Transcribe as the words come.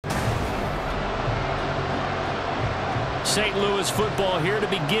St. Louis football here to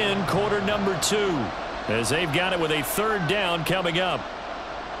begin quarter number 2 as they've got it with a third down coming up.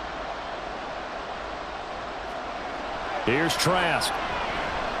 Here's Trask.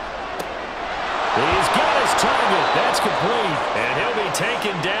 He's got his target. That's complete. And he'll be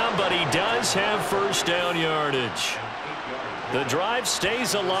taken down, but he does have first down yardage. The drive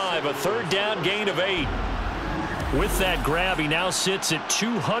stays alive. A third down gain of 8. With that grab, he now sits at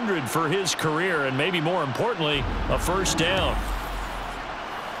 200 for his career, and maybe more importantly, a first down.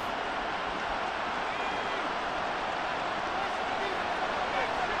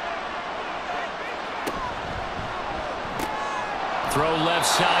 Throw left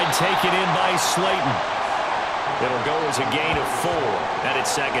side, taken in by Slayton. It'll go as a gain of 4, and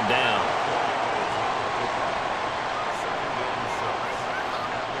it's second down.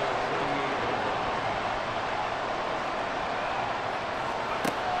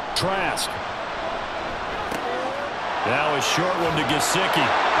 Trask. Now a short one to Gesicki.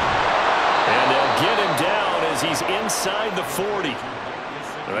 And they'll get him down as he's inside the 40.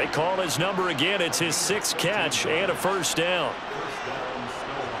 They call his number again. It's his 6th catch and a first down.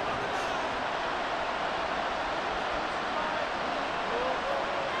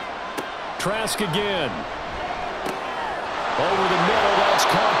 Trask again. Over the middle. That's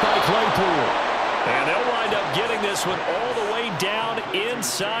caught by Claypool. And they'll wind up getting this one all the way down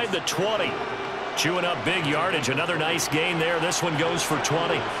inside the 20. Chewing up big yardage. Another nice gain there. This one goes for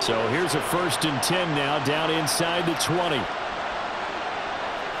 20. So here's a 1st and 10 now down inside the 20.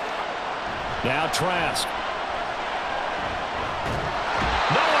 Now Trask.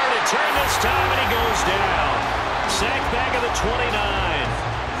 Nowhere to turn this time, and he goes down. Sack back of the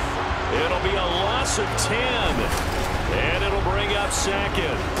 29. It'll be a loss of 10. And it'll bring up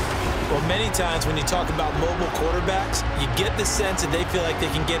second. Well, many times when you talk about mobile quarterbacks, you get the sense that they feel like they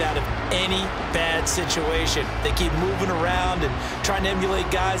can get out of any bad situation. They keep moving around and trying to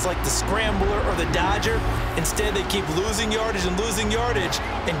emulate guys like the Scrambler or the Dodger. Instead, they keep losing yardage and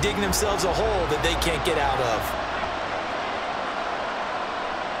digging themselves a hole that they can't get out of.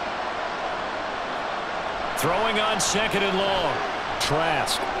 Throwing on 2nd and long.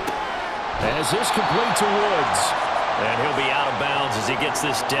 Trask. As this complete to Woods. And he'll be out of bounds as he gets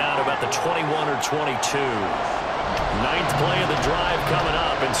this down about the 21 or 22. 9th play of the drive coming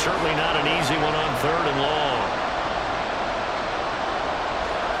up, and certainly not an easy one on 3rd and long.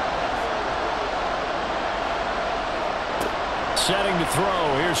 Setting to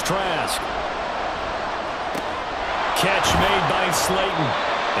throw. Here's Trask. Catch made by Slayton.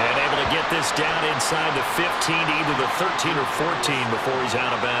 And able to get this down inside the 15 to either the 13 or 14 before he's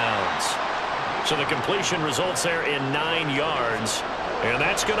out of bounds. So the completion results there in 9 yards. And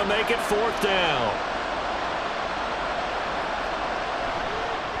that's going to make it 4th down.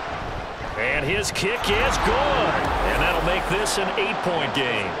 And his kick is good. And that'll make this an 8-point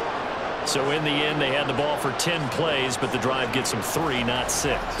game. So in the end, they had the ball for 10 plays, but the drive gets them 3, not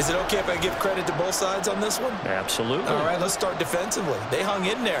 6. Is it okay if I give credit to both sides on this one? Absolutely. All right, let's start defensively. They hung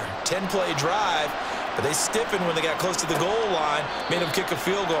in there. 10-play drive. But they stiffened when they got close to the goal line, made them kick a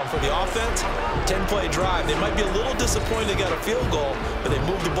field goal. And for the offense, 10-play drive. They might be a little disappointed they got a field goal, but they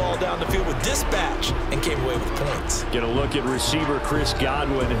moved the ball down the field with dispatch and came away with points. Get a look at receiver Chris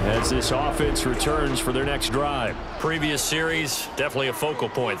Godwin as this offense returns for their next drive. Previous series, definitely a focal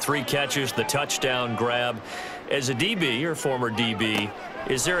point. 3 catches, the touchdown grab. As a DB or former DB,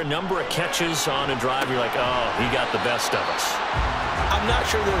 is there a number of catches on a drive you're like, oh, he got the best of us? I'm not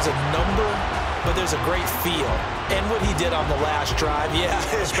sure there's a number, but there's a great feel. And what he did on the last drive, yeah.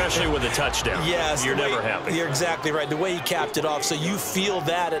 Especially with a touchdown. Yes. You're never happy. You're exactly right. The way he capped it off. So you feel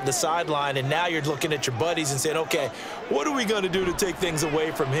that at the sideline, and now you're looking at your buddies and saying, okay, what are we going to do to take things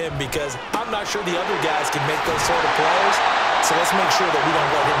away from him? Because I'm not sure the other guys can make those sort of plays. So let's make sure that we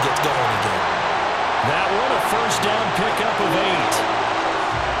don't let him get going again. That one, a first down pickup of 8.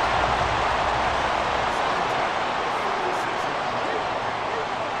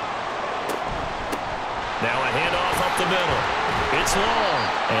 Now a handoff up the middle. It's long.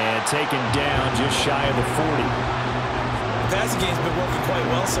 And taken down just shy of the 40. The passing game's been working quite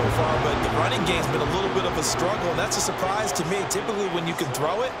well so far, but the running game's been a little bit of a struggle, and that's a surprise to me. Typically, when you can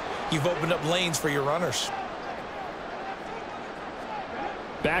throw it, you've opened up lanes for your runners.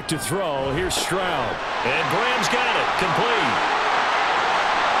 Back to throw. Here's Stroud. And Graham's got it. Complete.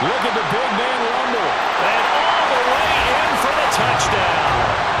 Look at the big man rumble. And all the way in for the touchdown.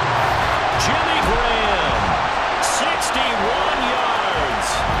 Jimmy Graham, 61 yards.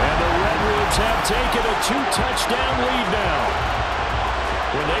 And the Redwoods have taken a 2-touchdown lead now.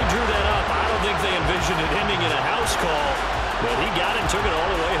 When they drew that up, I don't think they envisioned it ending in a house call, but he got it and took it all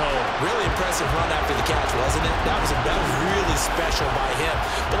the way home. Really impressive impressive run after the catch, wasn't it? That was really special by him.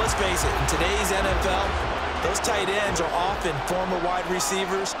 But let's face it, in today's NFL, those tight ends are often former wide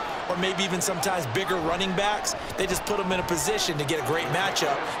receivers or maybe even sometimes bigger running backs. They just put them in a position to get a great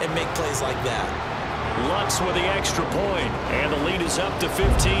matchup and make plays like that. Lutz with the extra point, and the lead is up to 15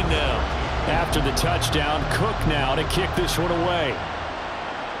 now. After the touchdown, Cook now to kick this one away.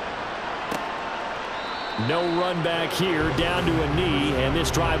 No run back here, down to a knee, and this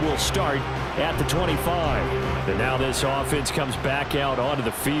drive will start at the 25. And now this offense comes back out onto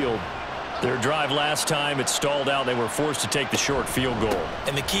the field. Their drive last time, it stalled out. They were forced to take the short field goal.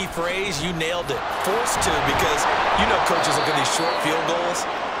 And the key phrase, you nailed it. Forced to, because you know coaches look at these short field goals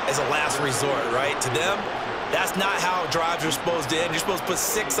as a last resort, right? To them, that's not how drives are supposed to end. You're supposed to put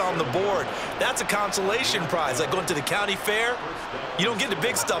 6 on the board. That's a consolation prize. Like going to the county fair, you don't get the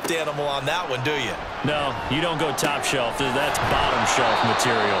big stuffed animal on that one, do you? No, you don't go top shelf. That's bottom shelf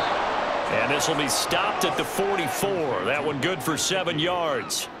material. And this will be stopped at the 44. That one good for 7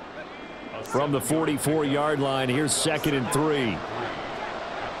 yards. From the 44-yard line, here's 2nd and 3.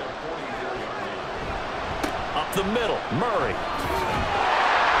 Up the middle, Murray.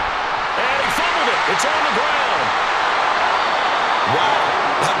 And he fumbled it. It's on the ground. Wow,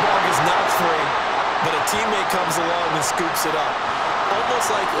 that ball gets knocked free, but a teammate comes along and scoops it up.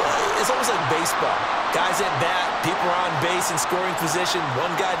 It's almost like baseball. Guys at bat, people are on base in scoring position.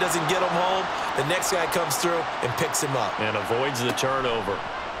 One guy doesn't get him home. The next guy comes through and picks him up. And avoids the turnover.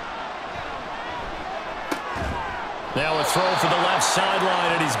 Now a throw for the left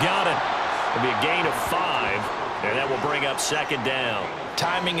sideline, and he's got it. It'll be a gain of 5, and that will bring up 2nd down.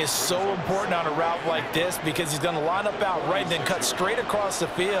 Timing is so important on a route like this because he's going to line up out right and then cut straight across the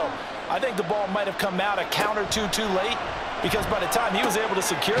field. I think the ball might have come out a count or two too late because by the time he was able to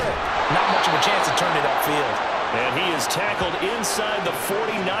secure it, not much of a chance to turn it upfield. And he is tackled inside the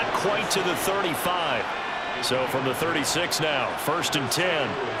 40, not quite to the 35. So from the 36 now, 1st and 10.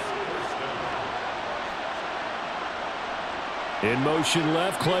 In motion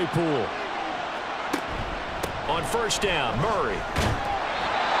left, Claypool. On 1st down, Murray.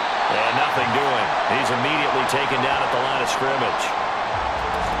 And nothing doing. He's immediately taken down at the line of scrimmage.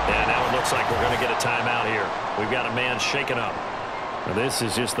 And now it looks like we're going to get a timeout here. We've got a man shaken up. Now this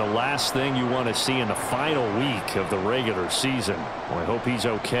is just the last thing you want to see in the final week of the regular season. Well, I hope he's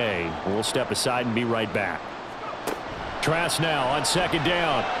okay. We'll step aside and be right back. Trask now on 2nd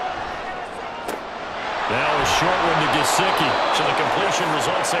down. Now a short one to Gesicki. So the completion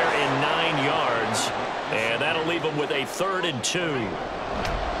results there in 9 yards. And that'll leave him with a 3rd and 2.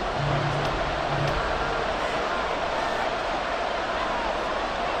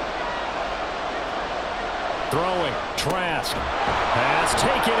 Throwing, Trask. Pass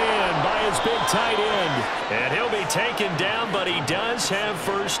taken in by his big tight end. And he'll be taken down, but he does have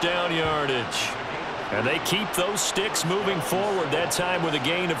 1st down yardage. And they keep those sticks moving forward, that time with a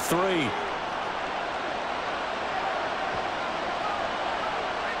gain of 3.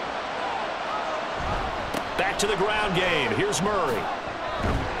 Back to the ground game. Here's Murray.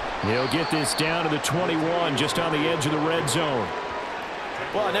 He'll get this down to the 21, just on the edge of the red zone.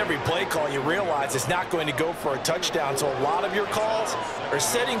 Well, on every play call, you realize it's not going to go for a touchdown, so a lot of your calls are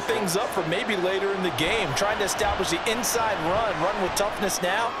setting things up for maybe later in the game, trying to establish the inside run with toughness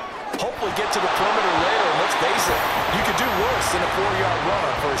now, hopefully get to the perimeter later, and let's face it, you could do worse than a 4-yard run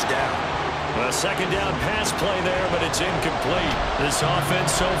on 1st down. A 2nd down pass play there, but it's incomplete. This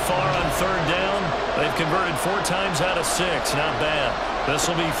offense so far on 3rd down, they've converted 4 times out of 6. Not bad. This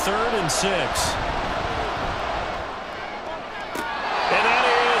will be 3rd and 6. And that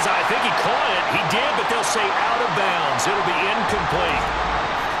is, I think he caught it. He did, but they'll say out of bounds. It'll be incomplete.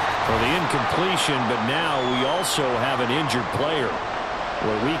 For the incompletion, but now we also have an injured player.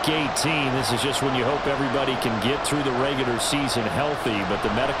 Well, week 18, this is just when you hope everybody can get through the regular season healthy, but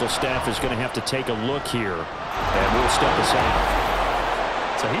the medical staff is going to have to take a look here, and we'll step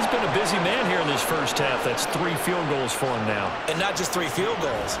aside. So he's been a busy man here in this 1st half. That's 3 field goals for him now. And not just 3 field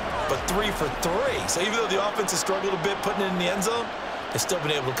goals, but 3 for 3. So even though the offense has struggled a bit putting it in the end zone, they've still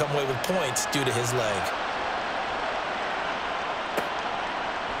been able to come away with points due to his leg.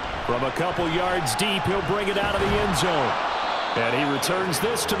 From a couple yards deep, he'll bring it out of the end zone. And he returns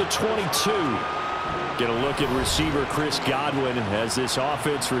this to the 22. Get a look at receiver Chris Godwin as this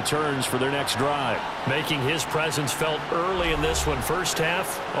offense returns for their next drive. Making his presence felt early in this one. 1st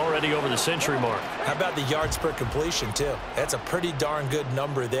half, already over the century mark. How about the yards per completion, too? That's a pretty darn good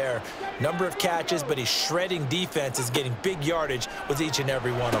number there. Number of catches, but he's shredding defenses, getting big yardage with each and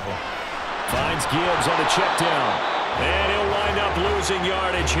every one of them. Finds Gibbs on the check down. And he'll wind up losing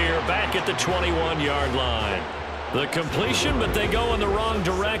yardage here back at the 21-yard line. The completion, but they go in the wrong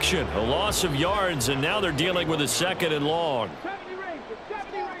direction. A loss of yards, and now they're dealing with a 2nd and long.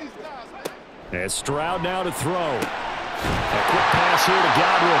 And Stroud now to throw. A quick pass here to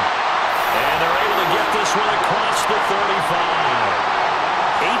Godwin. And they're able to get this one across the 35.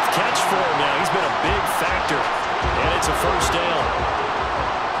 8th catch for him now. He's been a big factor. And it's a first down.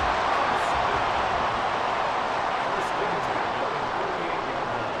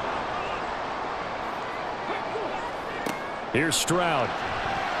 Here's Stroud.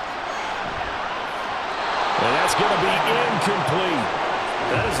 And that's going to be incomplete.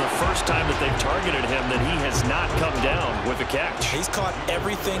 That is the first time that they've targeted him that he has not come down with a catch. He's caught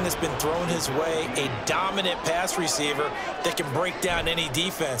everything that's been thrown his way, a dominant pass receiver that can break down any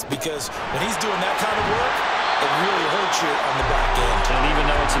defense, because when he's doing that kind of work, it really hurts you on the back end. And even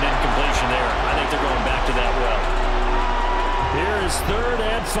though it's an incompletion there, I think they're going back to that well. Here is 3rd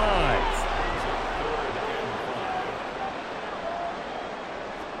and 5.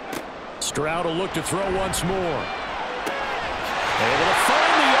 Stroud will look to throw once more. Able to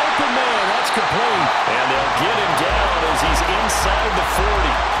find the open man. That's complete. And they'll get him down as he's inside the 40.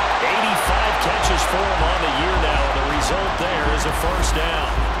 85 catches for him on the year now. And the result there is a first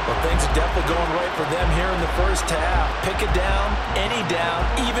down. Well, things are definitely going right for them here in the first half. Pick it down, any down,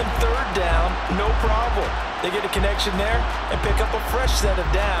 even 3rd down, no problem. They get a connection there and pick up a fresh set of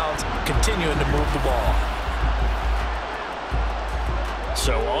downs, continuing to move the ball.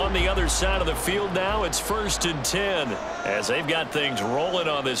 So on the other side of the field now, it's 1st and 10 as they've got things rolling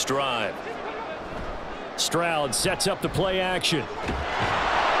on this drive. Stroud sets up the play action. Under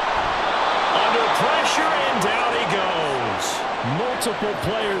pressure, and down he goes. Multiple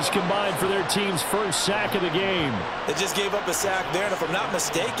players combined for their team's first sack of the game. They just gave up a sack there, and if I'm not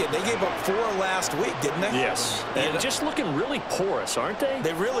mistaken, they gave up 4 last week, didn't they? Yes. And just looking really porous, aren't they?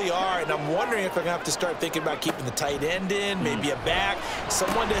 They really are, and I'm wondering if they're going to have to start thinking about keeping the tight end in, maybe a back,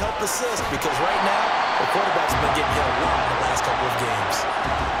 someone to help assist, because right now, the quarterback's been getting hit a lot in the last couple of games.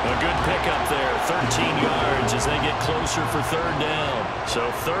 A good pickup there, 13 yards as they get closer for 3rd down. So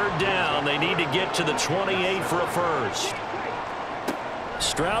 3rd down, they need to get to the 28 for a first.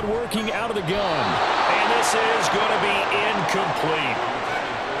 Stroud working out of the gun. And this is going to be incomplete.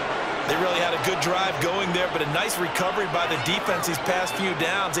 They really had a good drive going there, but a nice recovery by the defense these past few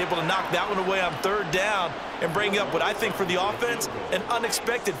downs, able to knock that one away on 3rd down and bring up what I think for the offense, an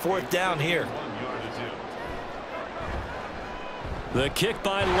unexpected 4th down here. The kick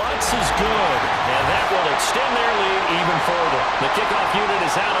by Lutz is good, and that will extend their lead even further. The kickoff unit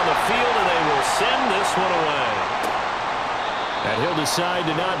is out on the field, and they will send this one away. And he'll decide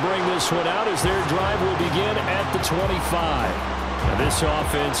to not bring this one out as their drive will begin at the 25. And this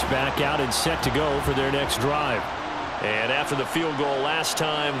offense back out and set to go for their next drive. And after the field goal last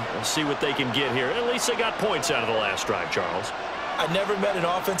time, we'll see what they can get here. At least they got points out of the last drive, Charles. I never met an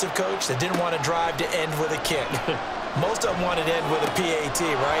offensive coach that didn't want to drive to end with a kick. Most of them wanted to end with a PAT,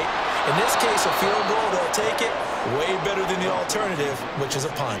 right? In this case, a field goal, they'll take it. Way better than the alternative, which is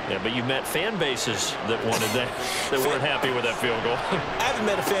a punt. Yeah, but you've met fan bases that wanted that, that weren't happy with that field goal. I haven't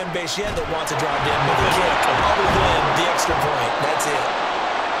met a fan base yet that wants to drive to end with a kick, other than the extra point. That's it.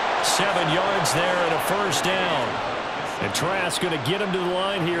 7 yards there and a first down. And Trask going to get him to the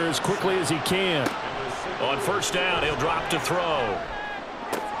line here as quickly as he can. On first down, he'll drop to throw.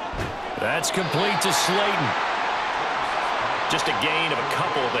 That's complete to Slayton. Just a gain of a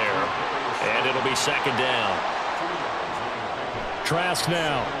couple there. And it'll be 2nd down. Trask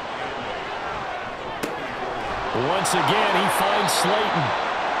now. Once again, he finds Slayton.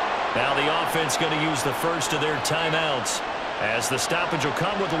 Now the offense going to use the first of their timeouts as the stoppage will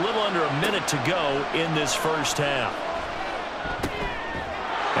come with a little under a minute to go in this first half.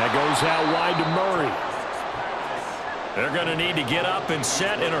 That goes out wide to Murray. They're going to need to get up and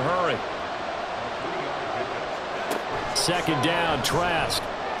set in a hurry. 2nd down, Trask.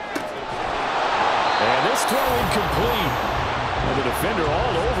 And this throw incomplete. Well, the defender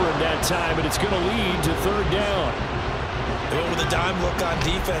all over him that time, but it's going to lead to 3rd down. They went with a dime look on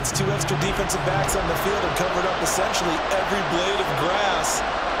defense. 2 extra defensive backs on the field and covered up essentially every blade of grass.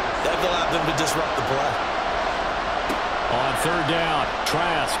 That allowed them to disrupt the play. On 3rd down,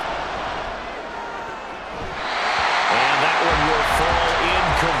 Trask. And that one will fall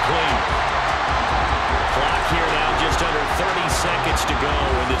incomplete. Clock here now just under 30 seconds to go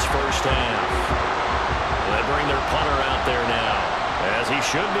in this first half. They bring their punter out there now, as he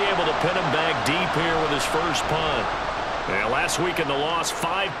should be able to pin him back deep here with his first punt. And last week in the loss,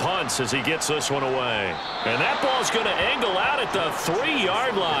 5 punts as he gets this one away. And that ball's going to angle out at the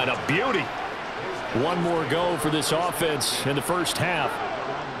 3-yard line. A beauty. One more go for this offense in the first half.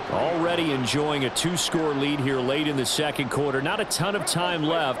 Already enjoying a 2-score lead here late in the second quarter. Not a ton of time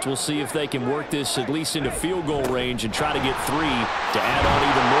left. We'll see if they can work this at least into field goal range and try to get 3 to add on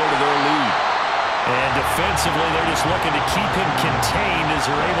even more to their lead. And defensively, they're just looking to keep him contained as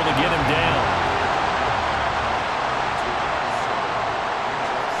they're able to get him down.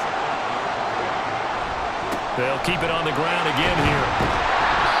 They'll keep it on the ground again here.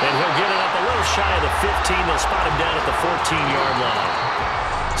 And he'll get it up a little shy of the 15. They'll spot him down at the 14-yard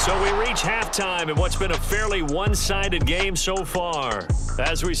line. So we reach halftime in what's been a fairly one-sided game so far.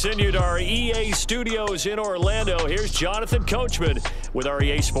 As we send you to our EA studios in Orlando, here's Jonathan Coachman with our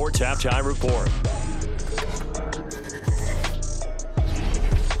EA Sports Halftime Report.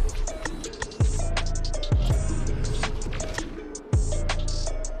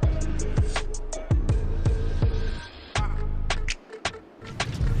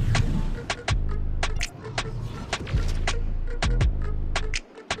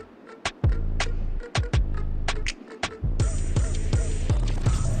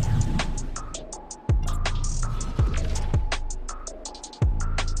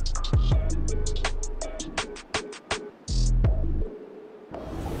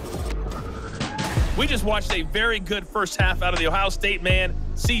 We just watched a very good first half out of the Ohio State man,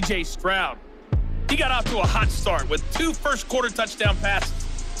 C.J. Stroud. He got off to a hot start with 2 first-quarter touchdown passes,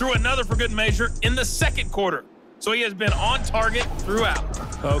 threw another for good measure in the second quarter. So he has been on target throughout.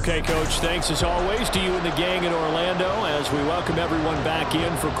 Okay, Coach, thanks as always to you and the gang in Orlando as we welcome everyone back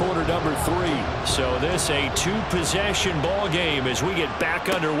in for quarter number 3. So this a 2-possession ball game as we get back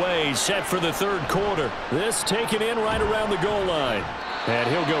underway, set for the third quarter. This taken in right around the goal line. And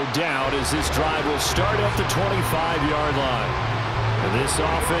he'll go down as this drive will start at the 25-yard line. And this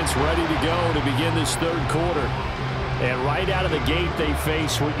offense ready to go to begin this third quarter. And right out of the gate, they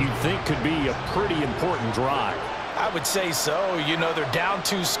face what you'd think could be a pretty important drive. I would say so. You know, they're down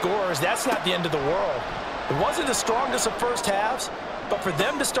 2 scores. That's not the end of the world. It wasn't the strongest of first halves, but for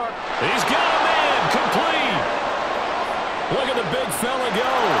them to start... He's got a man complete. Look at the big fella go.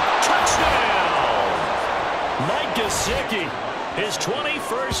 Touchdown. Mike Gesicki. His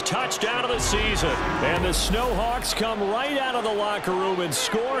 21st touchdown of the season. And the Snowhawks come right out of the locker room and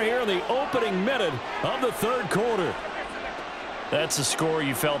score here in the opening minute of the third quarter. That's the score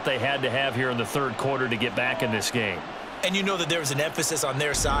you felt they had to have here in the third quarter to get back in this game. And you know that there was an emphasis on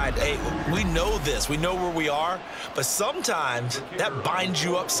their side. Hey, we know this. We know where we are. But sometimes that binds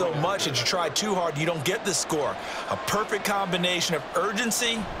you up so much that you try too hard, you don't get the score. A perfect combination of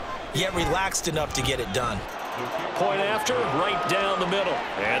urgency, yet relaxed enough to get it done. Point after, right down the middle.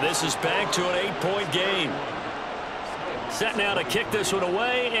 And this is back to an 8-point game. Set now to kick this one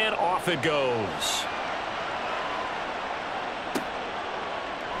away, and off it goes.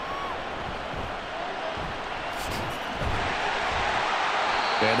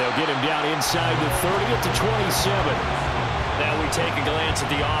 And they'll get him down inside the 30 at the 27. Now we take a glance at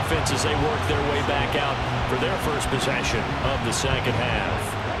the offense as they work their way back out for their first possession of the second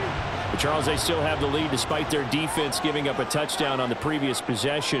half. But Charles, they still have the lead despite their defense giving up a touchdown on the previous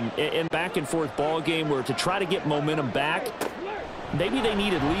possession. In back-and-forth ball game where to try to get momentum back, maybe they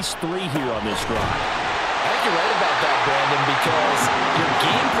need at least 3 here on this drive. I think you're right about that, Brandon, because your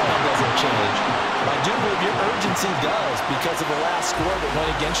game plan doesn't change. I do believe your urgency does because of the last score that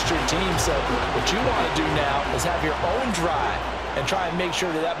went against your team. So what you want to do now is have your own drive and try and make sure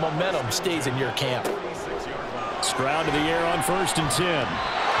that that momentum stays in your camp. Stroud to the air on 1st and 10.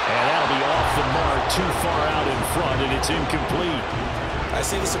 And that'll be off the mark, too far out in front, and it's incomplete. I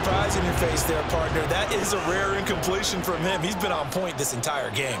see the surprise in your face there, partner. That is a rare incompletion from him. He's been on point this entire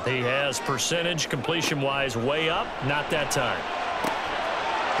game. He has percentage completion-wise way up, not that time.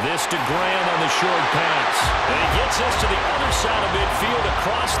 This to Graham on the short pass. And he gets us to the other side of midfield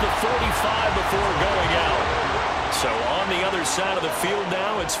across the 45 before going out. So on the other side of the field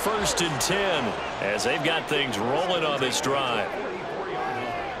now, it's 1st and 10 as they've got things rolling on this drive.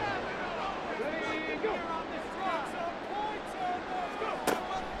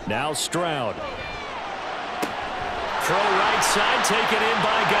 Now Stroud. Throw right side, taken in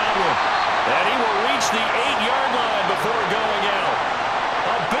by Godwin. And he will reach the 8-yard line before going out.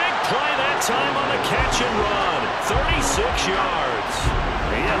 A big play that time on the catch and run. 36 yards.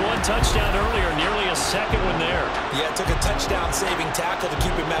 He had 1 touchdown earlier, nearly a second one there. Yeah, it took a touchdown-saving tackle to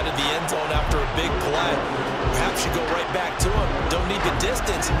keep him out of the end zone after a big play. Perhaps you go right back to him. Don't need the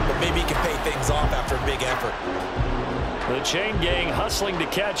distance, but maybe he can pay things off after a big effort. The chain gang hustling to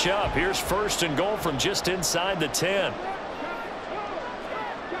catch up. Here's 1st and goal from just inside the 10.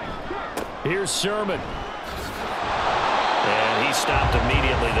 Here's Sermon. And he stopped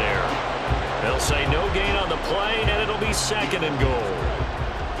immediately there. They'll say no gain on the play, and it'll be 2nd and goal.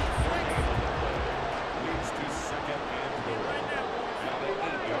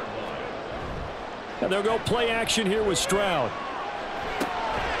 And they'll go play action here with Stroud.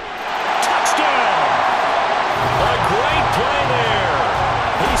 Touchdown! A great play there.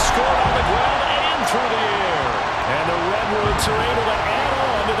 He scored on the ground and through the air. And the Redwoods are able to add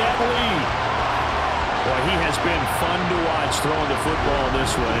on to that lead. Boy, he has been fun to watch throwing the football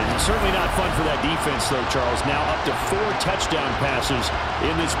this way. It's certainly not fun for that defense, though, Charles. Now up to 4 touchdown passes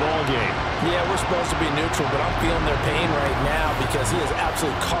in this ball game. Yeah, we're supposed to be neutral, but I'm feeling their pain right now because he has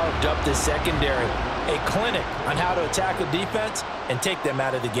absolutely carved up this secondary. A clinic on how to attack the defense and take them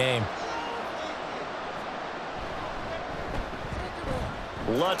out of the game.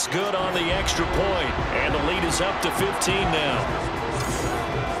 Lutt's good on the extra point, and the lead is up to 15 now.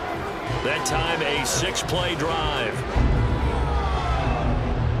 That time a 6-play drive.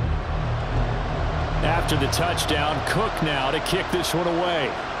 After the touchdown, Cook now to kick this one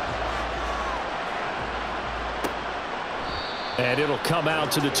away. And it'll come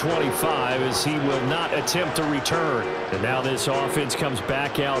out to the 25 as he will not attempt to return. And now this offense comes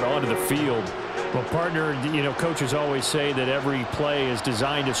back out onto the field. Well, partner, you know, coaches always say that every play is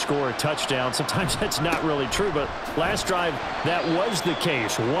designed to score a touchdown. Sometimes that's not really true, but last drive, that was the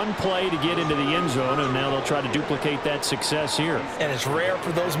case. One play to get into the end zone, and now they'll try to duplicate that success here. And it's rare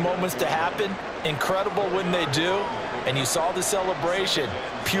for those moments to happen. Incredible when they do. And you saw the celebration.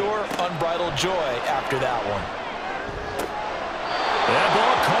 Pure, unbridled joy after that one. That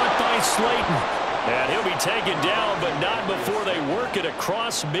ball caught by Slayton. And he'll be taken down, but not before they work it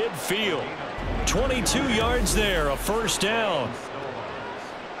across midfield. 22 yards there, a first down.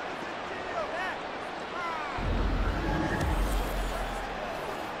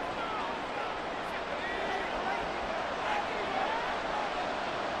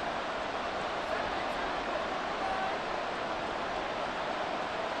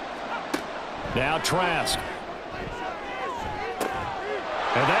 Now Trask.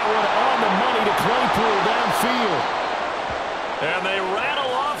 And that one on the money to Claypool downfield. And they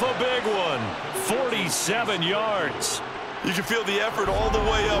rattle off a big one. 47 yards. You can feel the effort all the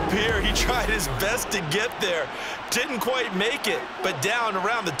way up here. He tried his best to get there. Didn't quite make it, but down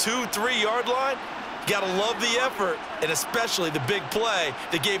around the 2-3 yard line. Got to love the effort, and especially the big play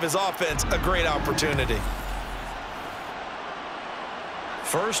that gave his offense a great opportunity.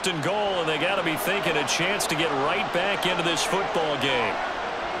 First and goal, and they got to be thinking a chance to get right back into this football game.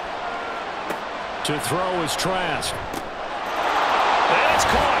 To throw is Trask. And it's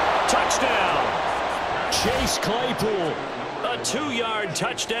caught. Touchdown. Chase Claypool. A 2-yard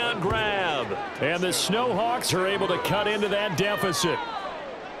touchdown grab. And the Snowhawks are able to cut into that deficit.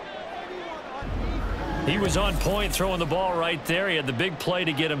 He was on point throwing the ball right there. He had the big play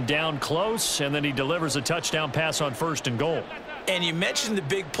to get him down close, and then he delivers a touchdown pass on first and goal. And you mentioned the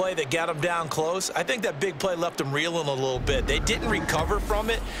big play that got him down close. I think that big play left him reeling a little bit. They didn't recover from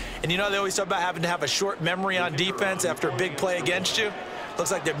it. And, you know, they always talk about having to have a short memory on defense after a big play against you.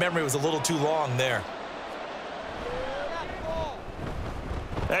 Looks like their memory was a little too long there.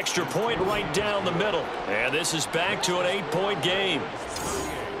 Extra point right down the middle. And this is back to an 8-point game.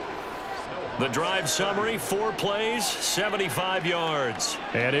 The drive summary, 4 plays, 75 yards.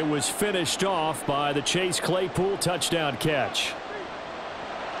 And it was finished off by the Chase Claypool touchdown catch.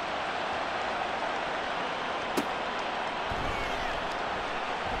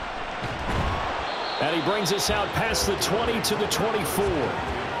 And he brings us out past the 20 to the 24.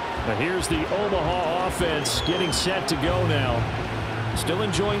 Now here's the Omaha offense getting set to go now. Still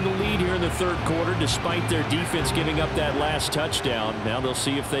enjoying the lead here in the third quarter despite their defense giving up that last touchdown. Now they'll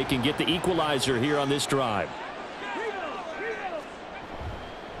see if they can get the equalizer here on this drive.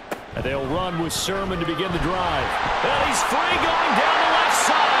 And they'll run with Sermon to begin the drive. And he's free going down the left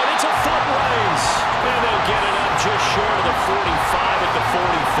side. It's a foot race. And they'll get it up just short of the 45 at the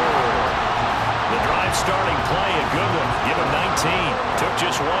 44. The drive starting play, a good one. Give him 19. Took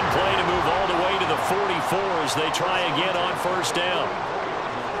just one play to move all the way to the 44 as they try again on first down.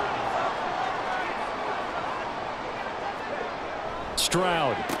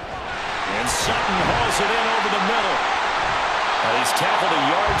 Stroud. And Sutton hauls it in over the middle. And he's tackled a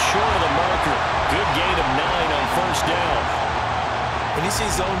yard short of the marker. Good gain of 9 on first down. When you see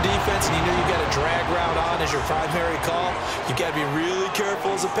zone defense and you know you've got a drag route on as your primary call, you've got to be really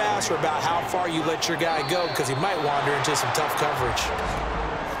careful as a passer about how far you let your guy go because he might wander into some tough coverage.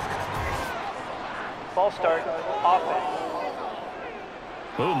 Ball start, offense.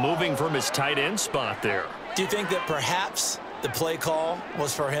 Ooh, moving from his tight end spot there. Do you think that perhaps the play call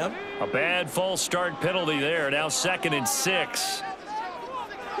was for him? A bad false start penalty there. Now 2nd and 6.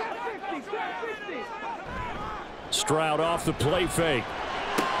 Stroud off the play fake.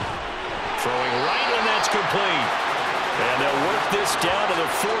 Throwing right, and that's complete. And they'll work this down to the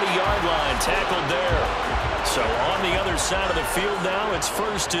 40-yard line. Tackled there So on the other side of the field now, it's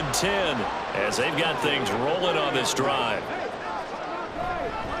 1st and 10 as they've got things rolling on this drive.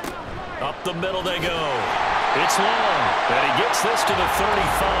 Up the middle they go. It's long, and he gets this to the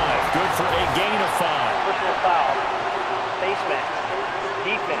 35. Good for a gain of 5. Personal foul. Face mask.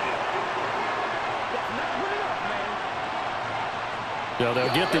 Defense. So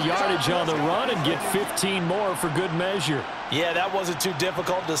they'll get the yardage on the run and get 15 more for good measure. Yeah, that wasn't too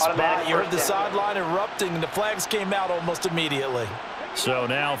difficult to spot. You heard the sideline erupting, and the flags came out almost immediately. So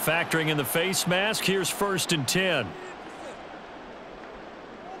now factoring in the face mask, here's 1st and 10.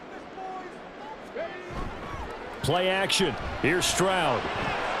 Play action. Here's Stroud.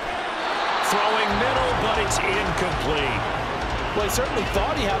 Throwing middle, but it's incomplete. Well, he certainly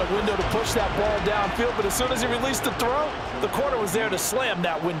thought he had a window to push that ball downfield, but as soon as he released the throw, the corner was there to slam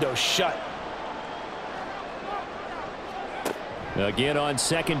that window shut. Again on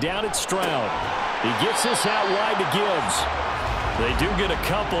 2nd down, it's Stroud. He gets this out wide to Gibbs. They do get a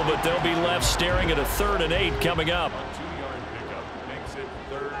couple, but they'll be left staring at a 3rd and 8 coming up. Two-yard pickup makes it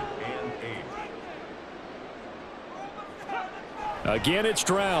 3rd and 8. Again, it's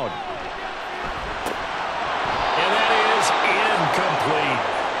Stroud. And that is incomplete.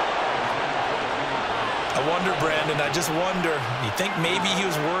 I wonder, Brandon, I just wonder, you think maybe he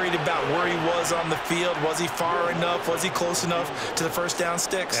was worried about where he was on the field? Was he far enough? Was he close enough to the first down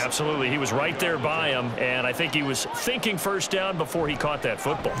sticks? Absolutely. He was right there by him, and I think he was thinking first down before he caught that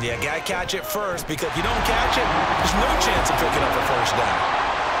football. Yeah, got to catch it first, because if you don't catch it, there's no chance of picking up a first down.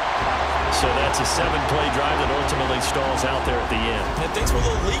 So that's a 7-play drive that ultimately stalls out there at the end. And things were a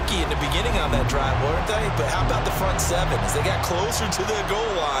little leaky in the beginning on that drive, weren't they? But how about the front 7? As they got closer to the goal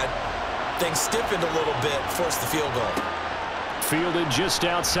line, things stiffened a little bit, forced the field goal. Fielded just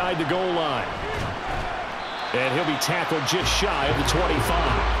outside the goal line. And he'll be tackled just shy of the 25.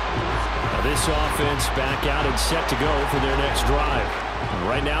 Now this offense back out and set to go for their next drive.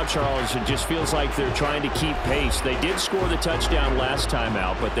 Right now, Charles, it just feels like they're trying to keep pace. They did score the touchdown last time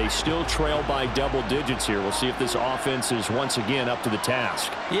out, but they still trail by double digits here. We'll see if this offense is once again up to the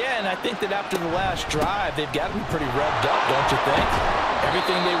task. Yeah, and I think that after the last drive, they've got to be pretty revved up, don't you think?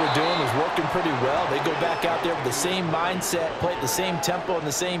 Everything they were doing was working pretty well. They go back out there with the same mindset, play at the same tempo and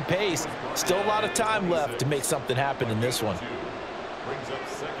the same pace. Still a lot of time left to make something happen in this one. Brings up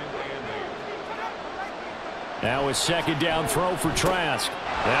 2nd and 8. Now a 2nd down throw for Trask.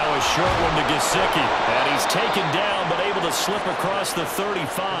 Now a short one to Gesicki. And he's taken down but able to slip across the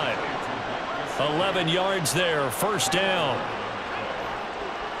 35. 11 yards there, 1st down.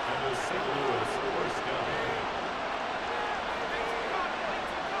 And the St. Louis first down.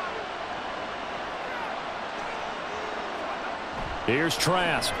 Here's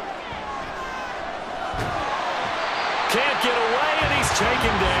Trask. Can't get away, and he's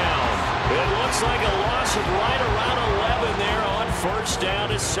taken down. It looks like a loss of right around 11 there on 1st down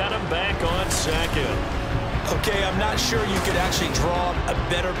to set him back on 2nd. Okay, I'm not sure you could actually draw a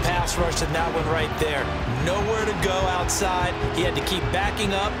better pass rush than that one right there. Nowhere to go outside. He had to keep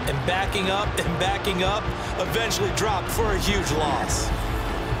backing up and backing up and backing up. Eventually dropped for a huge loss.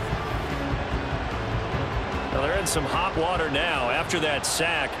 Well, they're in some hot water now. After that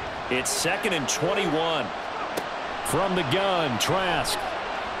sack, it's 2nd and 21. From the gun, Trask.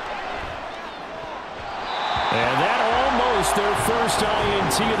 And that almost their first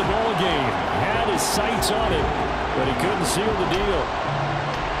INT of the ball game. Had his sights on it, but he couldn't seal the deal.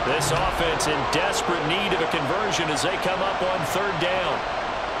 This offense in desperate need of a conversion as they come up on 3rd down.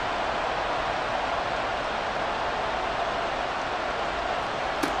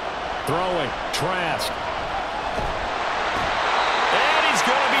 Throwing, Trask. And he's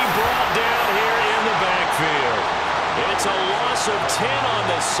going to be brought down here in the backfield. It's a loss of 10 on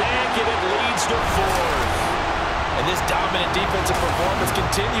the sack, and it leads to 4th. And this dominant defensive performance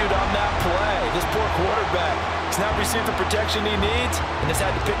continued on that play. This poor quarterback has not received the protection he needs and has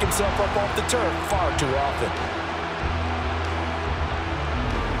had to pick himself up off the turf far too often.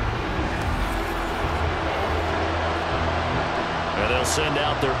 And they'll send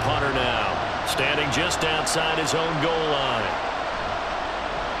out their punter now, standing just outside his own goal line.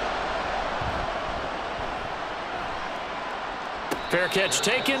 Fair catch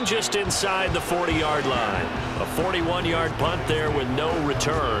taken just inside the 40-yard line. A 41-yard punt there with no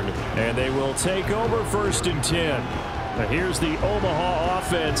return. And they will take over 1st and 10. Now here's the Omaha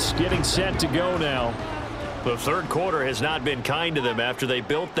offense getting set to go now. The 3rd quarter has not been kind to them. After they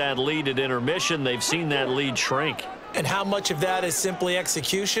built that lead at intermission, they've seen that lead shrink. And how much of that is simply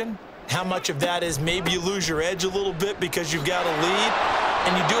execution? How much of that is maybe you lose your edge a little bit because you've got a lead?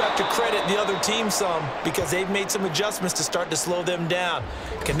 And you do have to credit the other team some because they've made some adjustments to start to slow them down.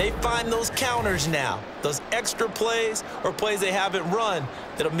 Can they find those counters now, those extra plays or plays they haven't run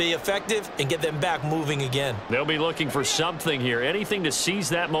that'll be effective and get them back moving again? They'll be looking for something here, anything to seize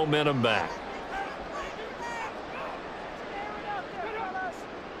that momentum back.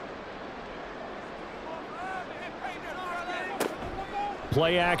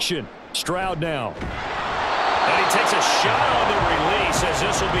 Play action. Stroud now. And he takes a shot on the release as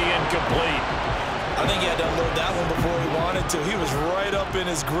this will be incomplete. I think he had to unload that one before he wanted to. He was right up in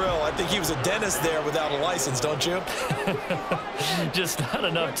his grill. I think he was a dentist there without a license, don't you? Just not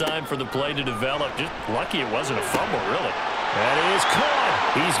enough time for the play to develop. Just lucky it wasn't a fumble, really. And he is caught.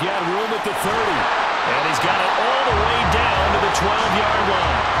 He's got room at the 30. And he's got it all the way down to the 12-yard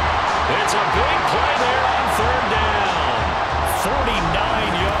line. It's a big play there on third down. 49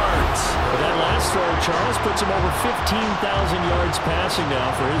 yards. But that last throw, Charles, puts him over 15,000 yards passing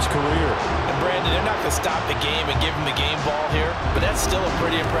now for his career. And Brandon, they're not going to stop the game and give him the game ball here, but that's still a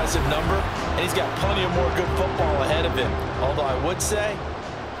pretty impressive number, and he's got plenty of more good football ahead of him. Although I would say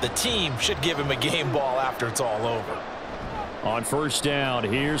the team should give him a game ball after it's all over. On first down,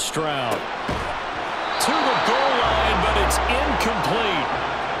 here's Stroud. To the goal line, but it's incomplete.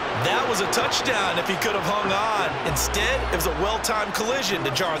 That was a touchdown if he could have hung on. Instead, it was a well-timed collision to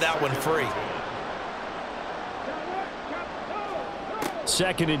jar that one free.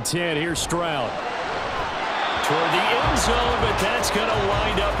 2nd and 10. Here's Stroud. Toward the end zone, but that's going to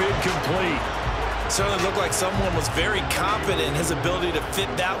wind up incomplete. Certainly looked like someone was very confident in his ability to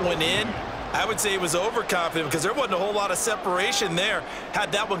fit that one in. I would say he was overconfident because there wasn't a whole lot of separation there.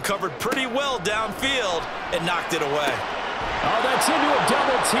 Had that one covered pretty well downfield and knocked it away. Oh, that's into a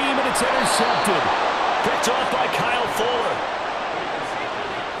double team, and it's intercepted. Picked off by Kyle Fuller.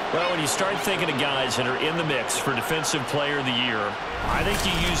 Well, when you start thinking of guys that are in the mix for Defensive Player of the Year, I think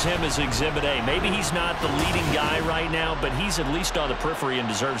you use him as Exhibit A. Maybe he's not the leading guy right now, but he's at least on the periphery and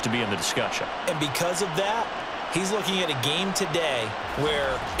deserves to be in the discussion. And because of that, he's looking at a game today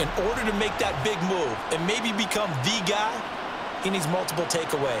where in order to make that big move and maybe become the guy, he needs multiple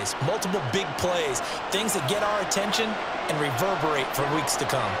takeaways, multiple big plays, things that get our attention and reverberate for weeks to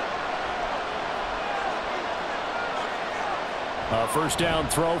come. A first down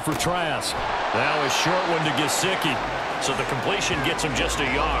throw for Trask. Now a short one to Gesicki. So the completion gets him just a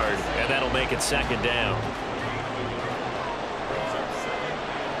yard, and that'll make it 2nd down.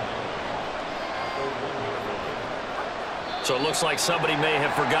 So it looks like somebody may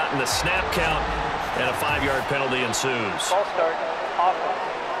have forgotten the snap count, and a 5-yard penalty ensues. Ball start, offense.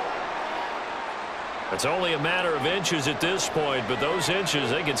 It's only a matter of inches at this point, but those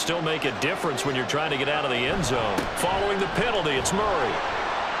inches, they can still make a difference when you're trying to get out of the end zone. Following the penalty, it's Murray.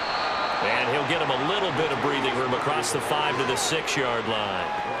 And he'll get him a little bit of breathing room across the 5 to the 6-yard line.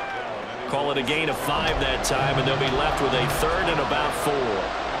 Call it a gain of 5 that time, and they'll be left with a 3rd and about 4.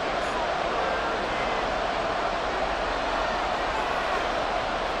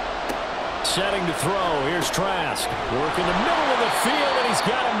 Setting to throw. Here's Trask. Work in the middle of the field, and he's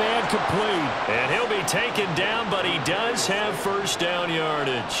got a man complete. And he'll be taken down, but he does have first down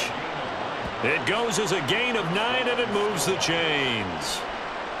yardage. It goes as a gain of 9, and it moves the chains.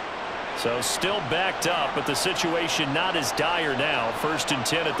 So still backed up, but the situation not as dire now. 1st and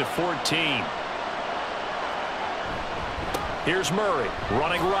 10 at the 14. Here's Murray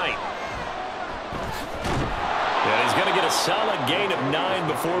running right. And he's going to get a solid gain of 9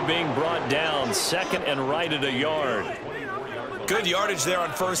 before being brought down. 2nd and right at a yard. Good yardage there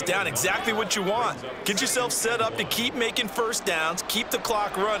on first down. Exactly what you want. Get yourself set up to keep making first downs, keep the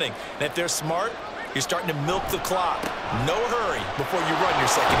clock running. And if they're smart, you're starting to milk the clock. No hurry before you run your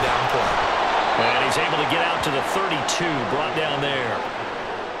 2nd down play. And he's able to get out to the 32, brought down there.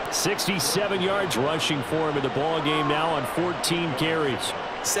 67 yards rushing for him in the ball game now on 14 carries.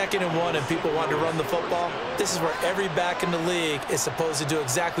 2nd and 1 and people want to run the football. This is where every back in the league is supposed to do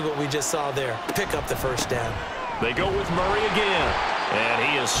exactly what we just saw there. Pick up the first down. They go with Murray again. And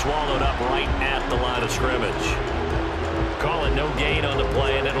he is swallowed up right at the line of scrimmage. Call it no gain on the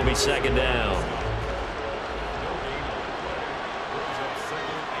play, and it'll be 2nd down.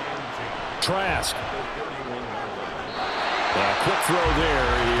 Trask. A quick throw there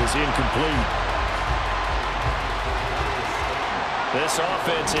is incomplete. This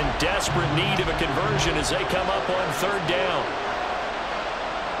offense in desperate need of a conversion as they come up on 3rd down.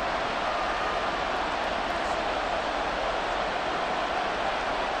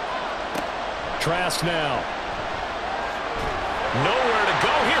 Trask now. Nowhere to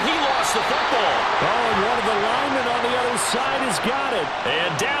go here. He lost the football. Oh, and one of the linemen on the other side has got it.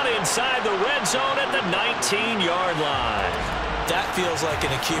 And down inside the red zone at the 19-yard line. That feels like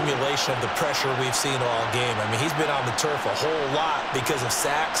an accumulation of the pressure we've seen all game. I mean, he's been on the turf a whole lot because of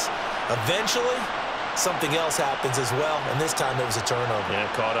sacks. Eventually, something else happens as well, and this time it was a turnover.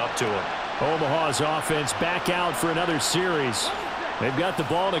 Yeah, caught up to him. Omaha's offense back out for another series. They've got the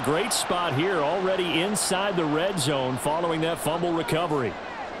ball in a great spot here, already inside the red zone following that fumble recovery.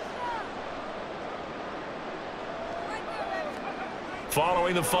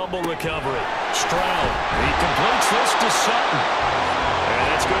 Following the fumble recovery, Stroud, he completes this to Sutton. And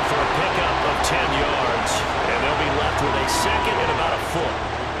that's good for a pickup of 10 yards. And they'll be left with a second and about a foot.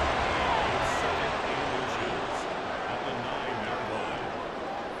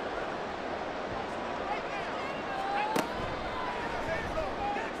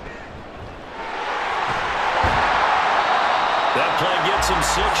 That play gets him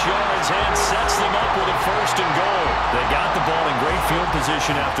 6 yards and sets them up with a first and goal. They got the ball in great field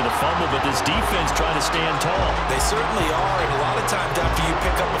position after the fumble, but this defense trying to stand tall. They certainly are, and a lot of times after you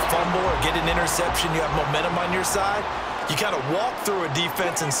pick up a fumble or get an interception, you have momentum on your side. You kind of walk through a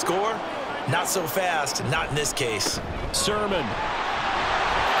defense and score. Not so fast, not in this case. Sermon.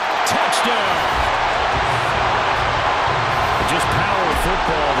 Touchdown. Just power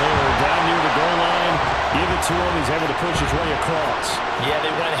football there down near the goal line. Give it to him. He's able to push his way across. Yeah,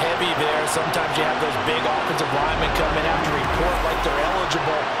 they went heavy there. Sometimes you have those big offensive linemen come in after report like they're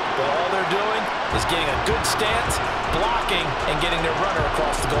eligible, but all they're doing is getting a good stance, blocking, and getting their runner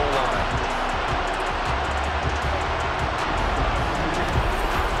across the goal line.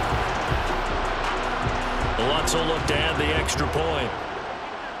 Lutz will look to add the extra point.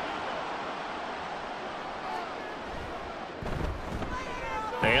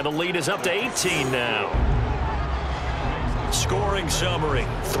 And the lead is up to 18 now. Scoring summary,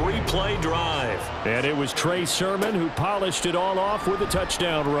 3-play drive. And it was Trey Sermon who polished it all off with a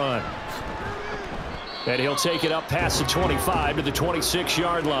touchdown run. And he'll take it up past the 25 to the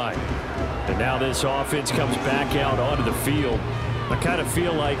 26-yard line. And now this offense comes back out onto the field. I kind of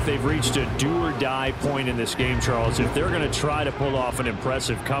feel like they've reached a do-or-die point in this game, Charles. If they're going to try to pull off an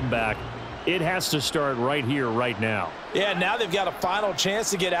impressive comeback, it has to start right here, right now. Yeah, now they've got a final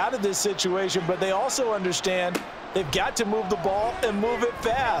chance to get out of this situation, but they also understand they've got to move the ball and move it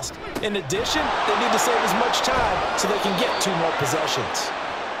fast. In addition, they need to save as much time so they can get 2 more possessions.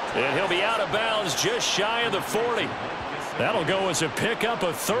 And he'll be out of bounds just shy of the 40. That'll go as a pickup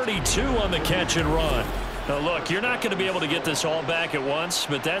of 32 on the catch and run. Now, look, you're not going to be able to get this all back at once,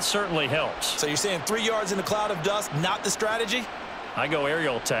 but that certainly helps. So you're saying 3 yards in a cloud of dust, not the strategy? I go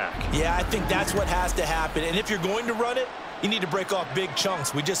aerial attack. Yeah, I think that's what has to happen. And if you're going to run it, you need to break off big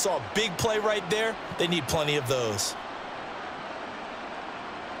chunks. We just saw a big play right there. They need plenty of those.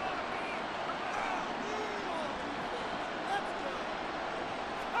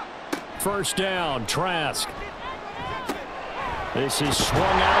 First down, Trask. This is swung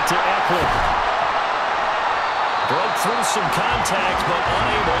out to Eckler. Broke through some contact, but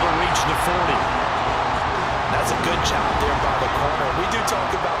unable to reach the 40. That's a good job there by the corner. We do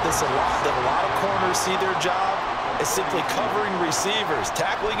talk about this a lot, that a lot of corners see their job as simply covering receivers.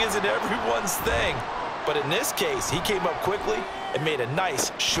 Tackling isn't everyone's thing. But in this case, he came up quickly and made a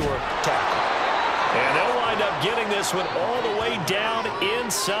nice, short tackle. And they'll wind up getting this one all the way down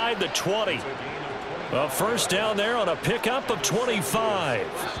inside the 20. A first down there on a pickup of 25.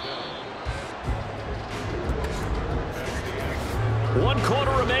 1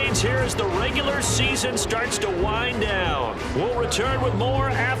 quarter remains here as the regular season starts to wind down. We'll return with more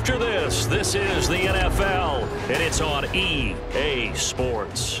after this. This is the NFL, and it's on EA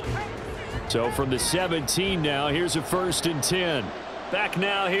Sports. So from the 17 now, here's a 1st and 10. Back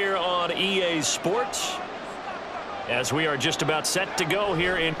now here on EA Sports as we are just about set to go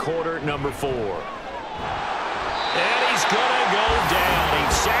here in quarter number 4. And he's going to go down.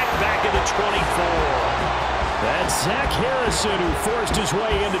 He's sacked back at the 24. That's Zach Harrison who forced his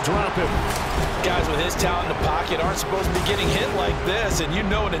way in to drop him. Guys with his talent in the pocket aren't supposed to be getting hit like this, and you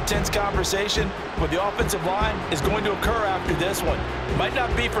know an intense conversation with the offensive line is going to occur after this one. Might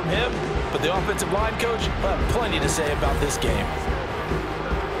not be from him, but the offensive line coach will have plenty to say about this game.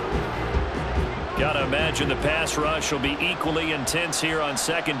 Got to imagine the pass rush will be equally intense here on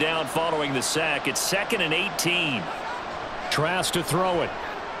 2nd down following the sack. It's 2nd and 18. Trask to throw it.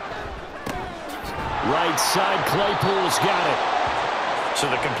 Right side, Claypool's got it. So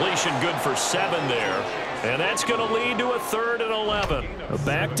the completion good for 7 there. And that's going to lead to a 3rd and 11.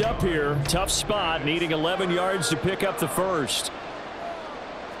 Backed up here, tough spot, needing 11 yards to pick up the first.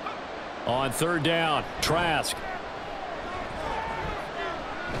 On 3rd down, Trask.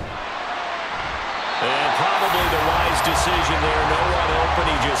 And probably the wise decision there. No one open,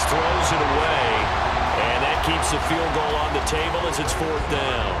 he just throws it away. And that That keeps the field goal on the table as it's 4th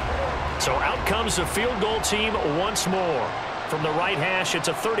down. So out comes the field goal team once more. From the right hash, it's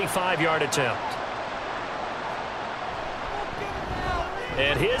a 35-yard attempt.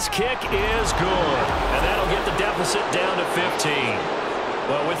 And his kick is good. And that'll get the deficit down to 15.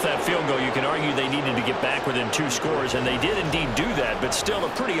 Well, with that field goal, you can argue they needed to get back within 2 scores, and they did indeed do that, but still a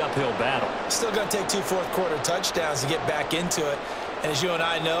pretty uphill battle. Still going to take 2 fourth-quarter touchdowns to get back into it. And as you and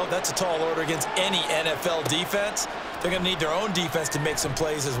I know, that's a tall order against any NFL defense. They're going to need their own defense to make some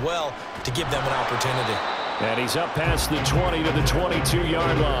plays as well to give them an opportunity. And he's up past the 20 to the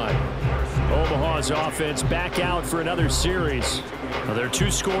 22-yard line. Omaha's offense back out for another series. Well, there are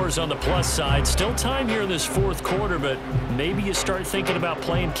 2 scores on the plus side. Still time here in this 4th quarter, but maybe you start thinking about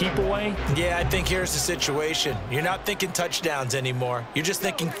playing keep away? Yeah, I think here's the situation. You're not thinking touchdowns anymore. You're just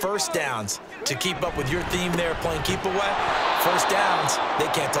thinking first downs. To keep up with your theme there, playing keep away, first downs, they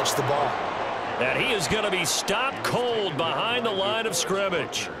can't touch the ball. And he is going to be stopped cold behind the line of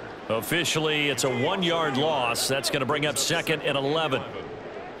scrimmage. Officially, it's a 1-yard loss. That's going to bring up 2nd and 11.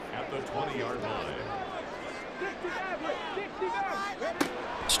 At the 20-yard line.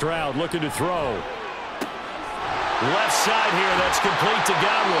 Stroud looking to throw. Left side here, that's complete to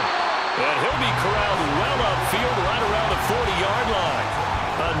Godwin. And he'll be corralled well upfield right around the 40-yard line.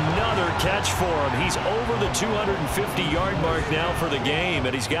 Another catch for him. He's over the 250-yard mark now for the game,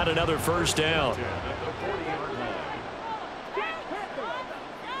 and he's got another first down.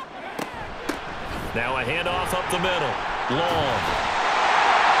 Now a handoff up the middle. Long.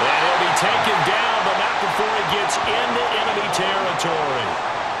 And he'll be taken down, but not before he gets into enemy territory.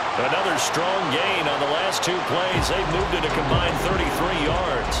 Another strong gain on the last 2 plays. They've moved it a combined 33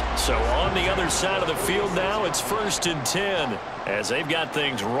 yards. So on the other side of the field now, it's 1st and 10 as they've got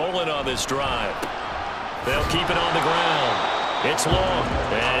things rolling on this drive. They'll keep it on the ground. It's long,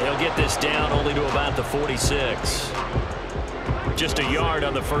 and he'll get this down only to about the 46. Just a yard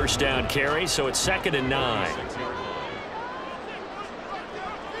on the first down carry, so it's 2nd and 9.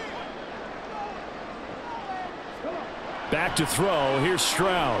 Back to throw. Here's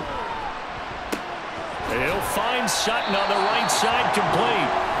Stroud. He'll find Sutton on the right side,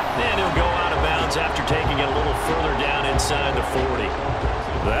 complete. And he'll go out of bounds after taking it a little further down inside the 40.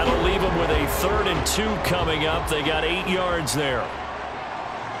 That'll leave him with a 3rd and 2 coming up. They got 8 yards there.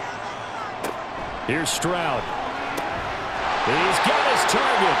 Here's Stroud. He's got his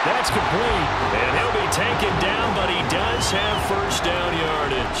target. That's complete. And he'll be taken down, but he does have first down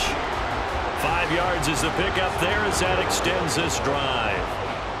yardage. 5 yards is the pickup there as that extends this drive.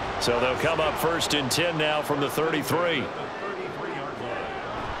 So they'll come up 1st and 10 now from the 33.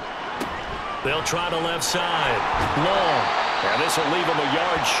 They'll try the left side. Long. And this will leave them a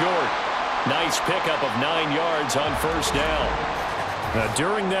yard short. Nice pickup of 9 yards on first down. Now,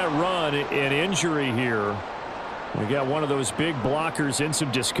 during that run, an injury here. We got one of those big blockers in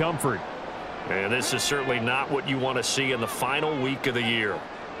some discomfort. And this is certainly not what you want to see in the final week of the year.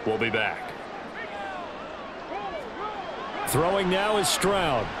 We'll be back. Throwing now is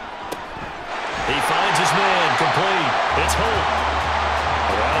Stroud. He finds his man, complete. It's Holt.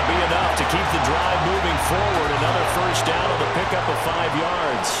 That'll be enough to keep the drive moving forward. Another first down on the pickup of 5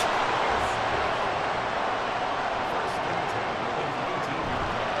 yards.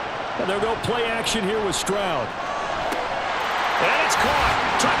 And they'll go play action here with Stroud. And it's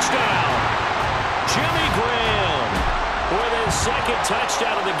caught. Touchdown. Jimmy Graham with his 2nd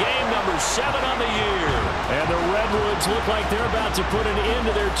touchdown of the game, number 7 on the year. And the Redwoods look like they're about to put an end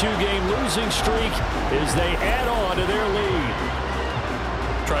to their 2-game losing streak as they add on to their lead.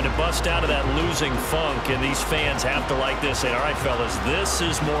 Trying to bust out of that losing funk, and these fans have to like this. And all right, fellas, this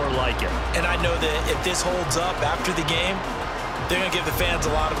is more like it. And I know that if this holds up after the game, they're going to give the fans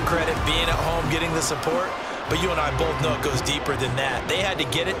a lot of credit being at home, getting the support. But you and I both know it goes deeper than that. They had to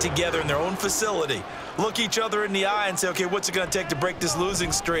get it together in their own facility, look each other in the eye and say, okay, what's it going to take to break this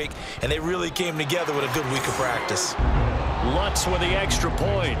losing streak? And they really came together with a good week of practice. Lutz with the extra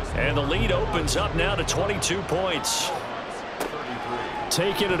point, and the lead opens up now to 22 points.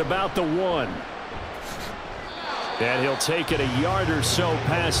 Taking it about the 1. And he'll take it a yard or so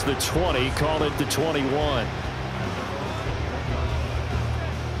past the 20, call it the 21.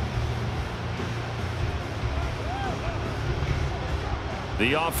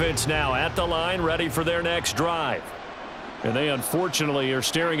 The offense now at the line, ready for their next drive. And they unfortunately are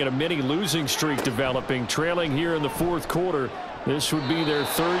staring at a mini losing streak developing, trailing here in the 4th quarter. This would be their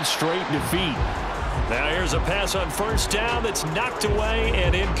 3rd straight defeat. Now here's a pass on first down that's knocked away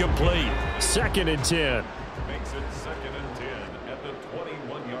and incomplete. 2nd and 10. Makes it 2nd and 10 at the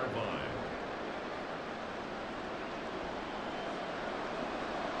 21-yard line.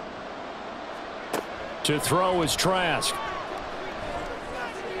 To throw is Trask.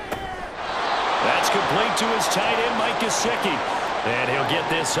 That's complete to his tight end, Mike Gesicki. And he'll get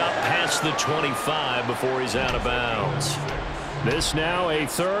this up past the 25 before he's out of bounds. This now a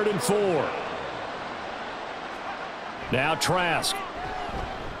 3rd and 4. Now Trask.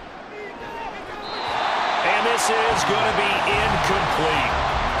 And this is going to be incomplete.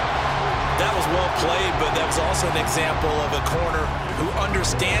 That was well played, but that was also an example of a corner who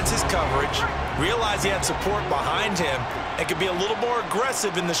understands his coverage, realized he had support behind him, and could be a little more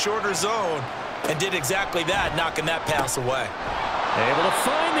aggressive in the shorter zone, and did exactly that, knocking that pass away. Able to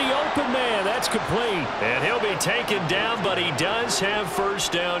find the open man. That's complete. And he'll be taken down, but he does have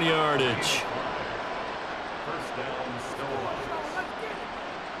first down yardage. First down, Snowhawks.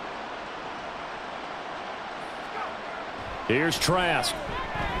 Here's Trask.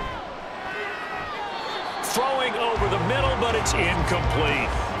 Throwing over the middle, but it's incomplete.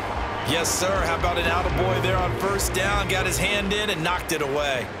 Yes, sir. How about an attaboy there on first down? Got his hand in and knocked it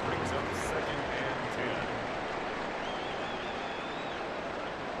away. Brings up 2nd and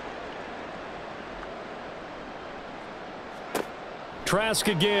 10. Trask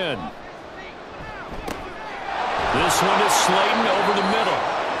again. This one is Slayton over the middle.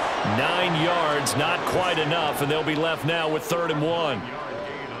 9 yards, not quite enough, and they'll be left now with 3rd and 1.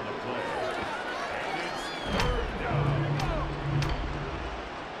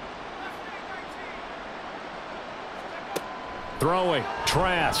 Throwing,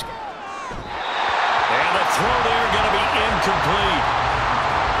 Trask. And the throw there going to be incomplete.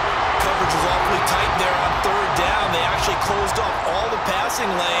 Coverage was awfully tight there on 3rd down. They actually closed off all the passing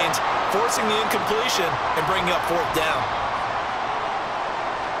lanes, forcing the incompletion and bringing up 4th down.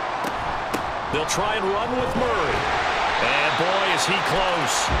 They'll try and run with Murray. And boy, is he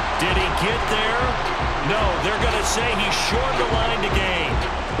close. Did he get there? No, they're going to say he's short the line to gain.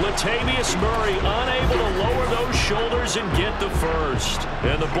 Latavius Murray unable to lower those shoulders and get the first.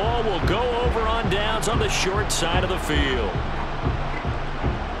 And the ball will go over on downs on the short side of the field.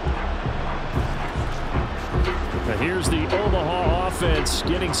 Now here's the Omaha offense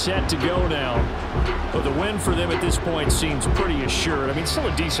getting set to go now. But the win for them at this point seems pretty assured. I mean, still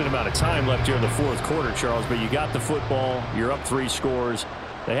a decent amount of time left here in the 4th quarter, Charles, but you got the football. You're up 3 scores.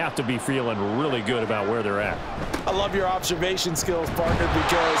 They have to be feeling really good about where they're at. I love your observation skills, partner,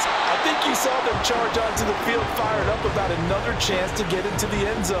 because I think you saw them charge onto the field fired up about another chance to get into the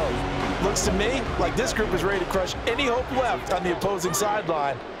end zone. Looks to me like this group is ready to crush any hope left on the opposing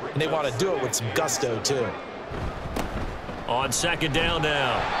sideline, and they want to do it with some gusto, too. On 2nd down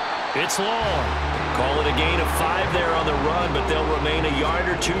now. It's long. Call it a gain of 5 there on the run, but they'll remain a yard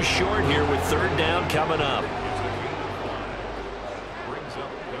or 2 short here with 3rd down coming up. Brings up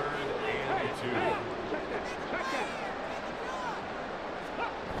 3rd and 2.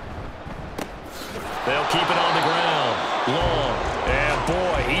 They'll keep it on the ground. Long. And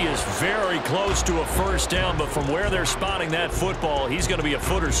boy, he is very close to a first down, but from where they're spotting that football, he's going to be a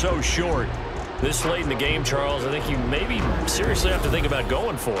foot or so short. This late in the game, Charles, I think you maybe seriously have to think about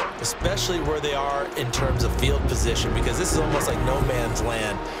going for it. Especially where they are in terms of field position, because this is almost like no man's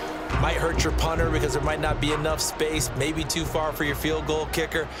land. Might hurt your punter because there might not be enough space, maybe too far for your field goal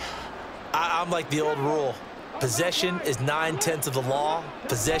kicker. I'm like the old rule. Possession is 9/10 of the law.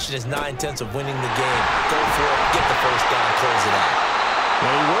 Possession is 9/10 of winning the game. Go for it, get the first down, close it out.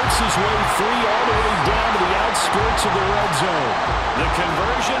 And he works his way free all the way down to the outskirts of the red zone. The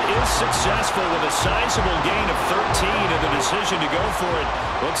conversion is successful with a sizable gain of 13, and the decision to go for it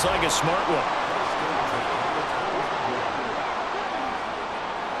looks like a smart one.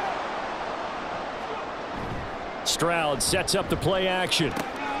 Stroud sets up the play action.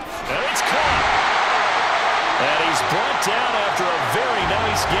 And it's caught. And he's brought down after a very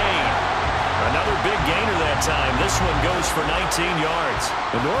nice gain. Another big gainer that time. This one goes for 19 yards.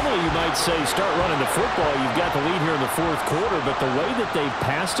 And normally you might say start running the football. You've got the lead here in the 4th quarter, but the way that they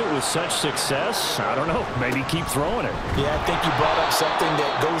passed it with such success, I don't know, maybe keep throwing it. Yeah, I think you brought up something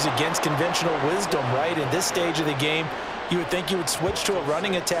that goes against conventional wisdom, right? In this stage of the game, you would think you would switch to a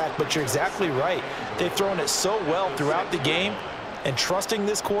running attack, but you're exactly right. They've thrown it so well throughout the game, and trusting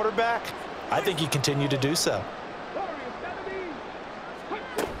this quarterback, I think you continue to do so.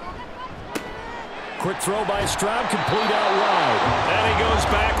 Quick throw by Stroud, complete out wide. And he goes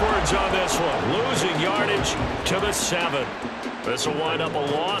backwards on this one, losing yardage to the 7. This will wind up a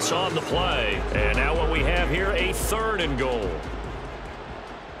loss on the play. And now what we have here, a 3rd and goal.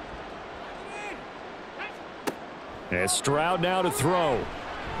 And Stroud now to throw.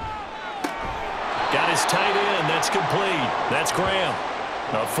 Got his tight end. That's complete. That's Graham.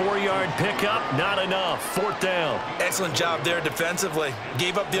 A 4-yard pickup, not enough. 4th down. Excellent job there defensively.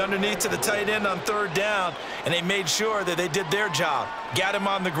 Gave up the underneath to the tight end on 3rd down, and they made sure that they did their job. Got him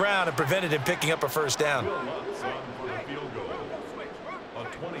on the ground and prevented him picking up a 1st down. Will Lutz on for the field goal. A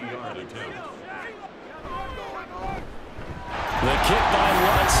 20-yard attempt. The kick by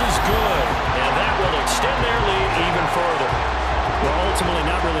Lutz is good, and that will extend their lead even further. Well, ultimately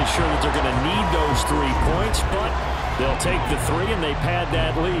not really sure that they're going to need those 3 points, but they'll take the 3 and they pad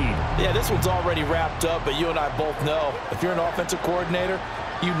that lead. Yeah, this one's already wrapped up, but you and I both know if you're an offensive coordinator,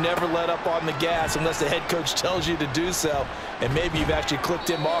 you never let up on the gas unless the head coach tells you to do so. And maybe you've actually clicked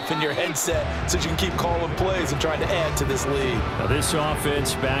him off in your headset so you can keep calling plays and trying to add to this lead. Now this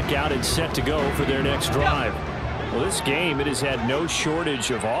offense back out and set to go for their next drive. Well, this game, it has had no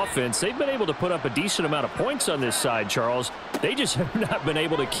shortage of offense. They've been able to put up a decent amount of points on this side, Charles. They just have not been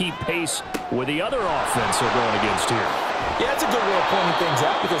able to keep pace with the other offense they're going against here. Yeah, it's a good way of pointing things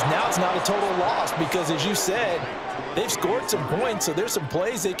out because now it's not a total loss because, as you said, they've scored some points, so there's some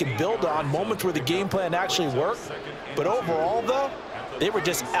plays they can build on, moments where the game plan actually worked. But overall, though, they were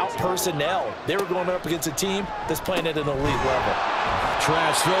just out-personnel. They were going up against a team that's playing at an elite level.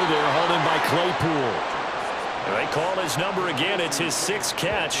 Trash throw there, hauled in by Claypool. They call his number again. It's his 6th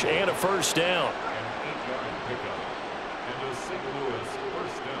catch and a 1st down. An 8-yard pickup. And a St. Louis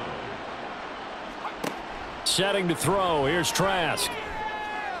 1st down. Setting to throw. Here's Trask.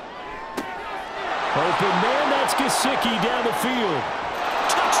 Open man, that's Gesicki down the field.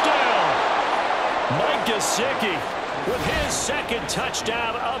 Touchdown! Mike Gesicki with his 2nd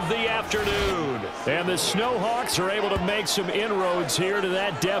touchdown of the afternoon. And the Snowhawks are able to make some inroads here to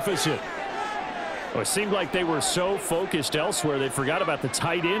that deficit. Well, it seemed like they were so focused elsewhere they forgot about the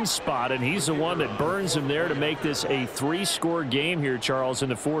tight end spot, and he's the one that burns them there to make this a 3-score game here, Charles, in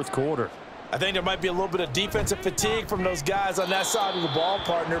the 4th quarter. I think there might be a little bit of defensive fatigue from those guys on that side of the ball,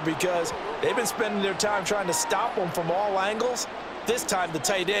 partner, because they've been spending their time trying to stop them from all angles. This time the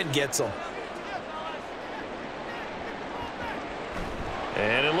tight end gets them.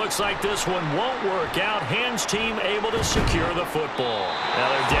 And it looks like this one won't work out. Hands team able to secure the football. Now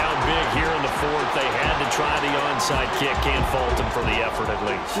they're down big here in the 4th. They had to try the onside kick. Can't fault them for the effort at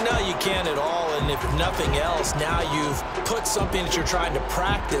least. No, you can't at all. And if nothing else, now you've put something that you're trying to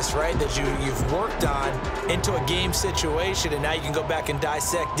practice, right, that you've worked on into a game situation, and now you can go back and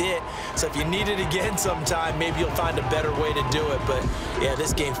dissect it. So if you need it again sometime, maybe you'll find a better way to do it. But, yeah,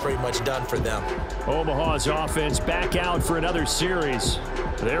 this game's pretty much done for them. Omaha's offense back out for another series.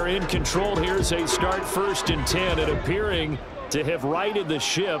 They're in control here as they start 1st and 10 and appearing to have righted the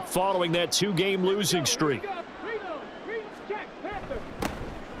ship following that 2-game losing streak.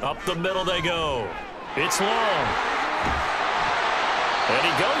 Up the middle they go. It's long. And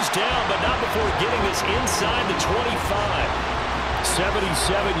he goes down, but not before getting this inside the 25.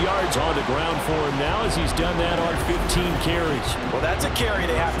 77 yards on the ground for him now as he's done that on 15 carries. Well, that's a carry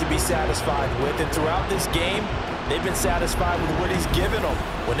they have to be satisfied with. And throughout this game, they've been satisfied with what he's given them.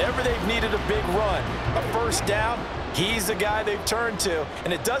 Whenever they've needed a big run, a 1st down, he's the guy they've turned to.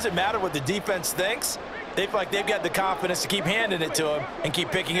 And it doesn't matter what the defense thinks. They feel like they've got the confidence to keep handing it to him and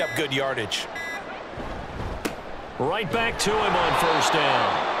keep picking up good yardage. Right back to him on 1st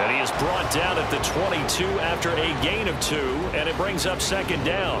down. And he is brought down at the 22 after a gain of 2, and it brings up 2nd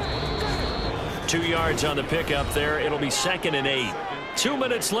down. 2 yards on the pickup there. It'll be 2nd and 8. 2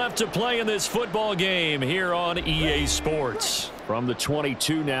 minutes left to play in this football game here on EA Sports. From the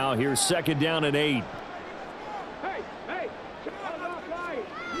 22 now, here's 2nd down and 8.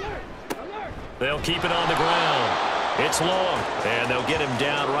 They'll keep it on the ground. It's long, and they'll get him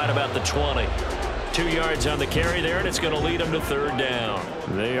down right about the 20. 2 yards on the carry there, and it's going to lead them to 3rd down.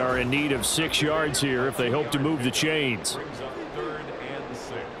 They are in need of 6 yards here if they hope to move the chains. Brings up 3rd and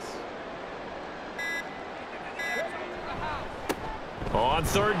 6. On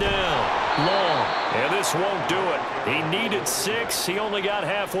 3rd down, long, and this won't do it. He needed 6. He only got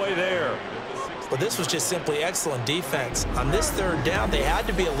halfway there. Well, this was just simply excellent defense. On this 3rd down, they had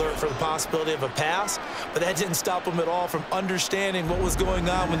to be alert for the possibility of a pass, but that didn't stop them at all from understanding what was going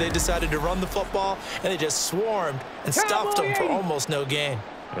on when they decided to run the football, and they just swarmed and stuffed them for almost no gain.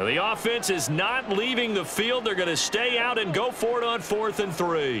 Well, the offense is not leaving the field. They're going to stay out and go for it on 4th and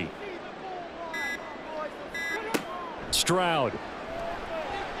 3. Stroud.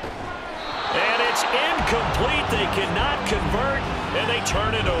 And it's incomplete. They cannot convert, and they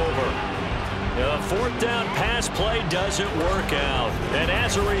turn it over. The 4th down pass play doesn't work out, and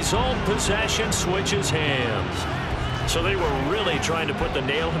as a result, possession switches hands. So they were really trying to put the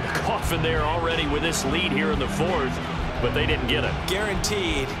nail in the coffin there already with this lead here in the 4th, but they didn't get it.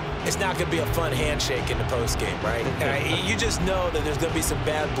 Guaranteed it's not going to be a fun handshake in the postgame, right? You just know that there's going to be some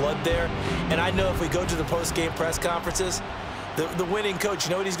bad blood there. And I know if we go to the postgame press conferences, the winning coach,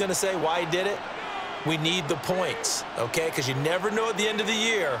 you know what he's going to say, why he did it? We need the points, okay? Because you never know at the end of the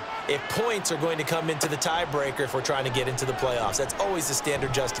year if points are going to come into the tiebreaker if we're trying to get into the playoffs. That's always the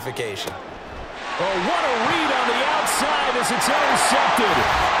standard justification. Oh, what a read on the outside as it's intercepted.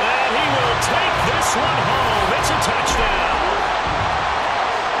 And he will take this one home. It's a touchdown.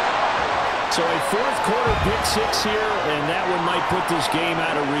 So a fourth-quarter pick-6 here, and that one might put this game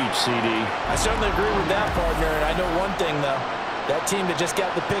out of reach, CD. I certainly agree with that, partner. And I know one thing, though. That team that just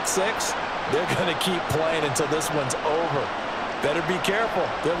got the pick-6, they're going to keep playing until this one's over. Better be careful.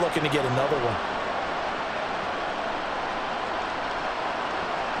 They're looking to get another one.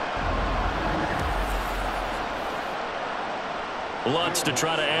 Lutz to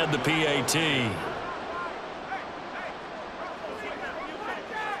try to add the PAT.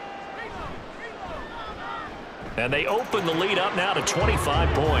 And they open the lead up now to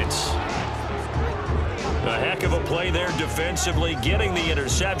 25 points. A heck of a play there defensively, getting the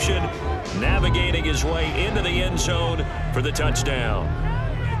interception, navigating his way into the end zone for the touchdown.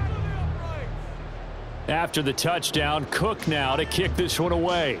 After the touchdown, Cook now to kick this one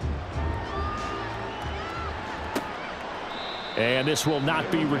away. And this will not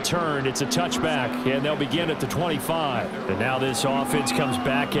be returned. It's a touchback, and they'll begin at the 25. And now this offense comes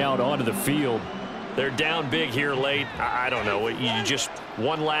back out onto the field. They're down big here late. I don't know. You just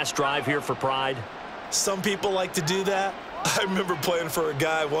one last drive here for pride? Some people like to do that. I remember playing for a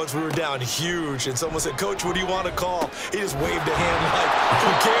guy once. We were down huge, and someone said, "Coach, what do you want to call?" He just waved a hand like,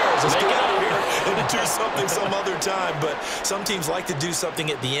 "Who cares? Let's get out of here and do something some other time." But some teams like to do something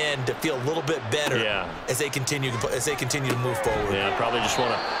at the end to feel a little bit better as they continue to move forward. Yeah, probably just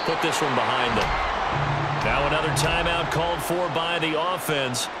want to put this one behind them. Now another timeout called for by the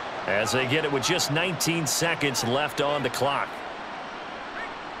offense as they get it with just 19 seconds left on the clock.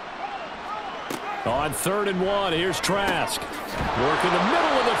 On 3rd and 1, here's Trask. Work in the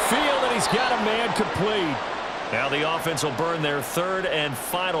middle of the field, and he's got a man complete. Now the offense will burn their 3rd and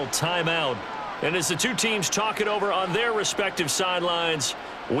final timeout. And as the two teams talk it over on their respective sidelines,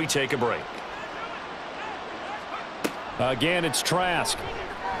 we take a break. Again, it's Trask.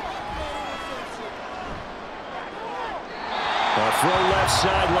 A throw left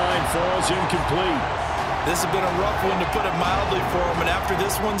sideline falls incomplete. This has been a rough one, to put it mildly, for him. And after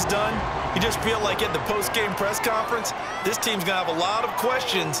this one's done, you just feel like at the post-game press conference, this team's going to have a lot of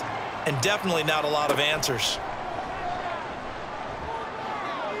questions and definitely not a lot of answers.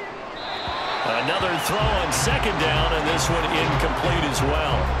 Another throw on 2nd down, and this one incomplete as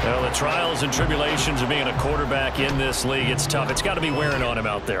well. Well, the trials and tribulations of being a quarterback in this league, it's tough. It's got to be wearing on him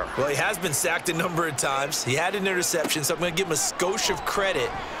out there. Well, he has been sacked a number of times. He had an interception, so I'm going to give him a skosh of credit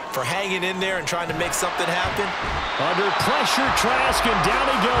for hanging in there and trying to make something happen. Under pressure, Trask, and down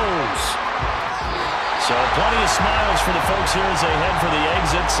he goes. So plenty of smiles for the folks here as they head for the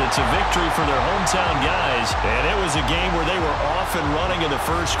exits. It's a victory for their hometown guys. And it was a game where they were off and running in the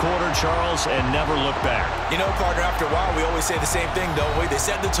first quarter, Charles, and never looked back. You know, partner, after a while, we always say the same thing, don't we? They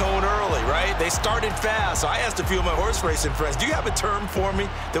set the tone early, right? They started fast. So I asked a few of my horse racing friends, do you have a term for me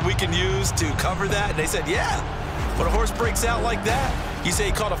that we can use to cover that? And they said, yeah. When a horse breaks out like that, you say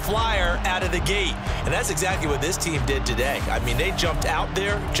he caught a flyer out of the gate. And that's exactly what this team did today. I mean, they jumped out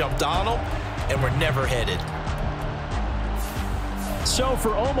there, jumped on them, and we're never headed. So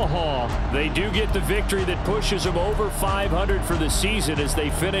for Omaha, they do get the victory that pushes them over 500 for the season as they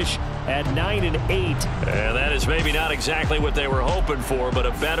finish at 9-8. And that is maybe not exactly what they were hoping for, but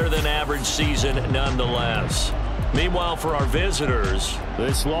a better than average season nonetheless. Meanwhile, for our visitors,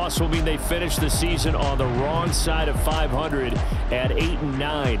 this loss will mean they finish the season on the wrong side of 500 at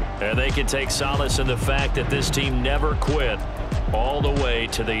 8-9. And they can take solace in the fact that this team never quit all the way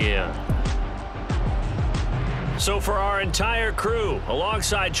to the end. So for our entire crew,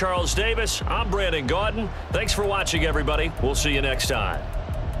 alongside Charles Davis, I'm Brandon Gaudin. Thanks for watching, everybody. We'll see you next time.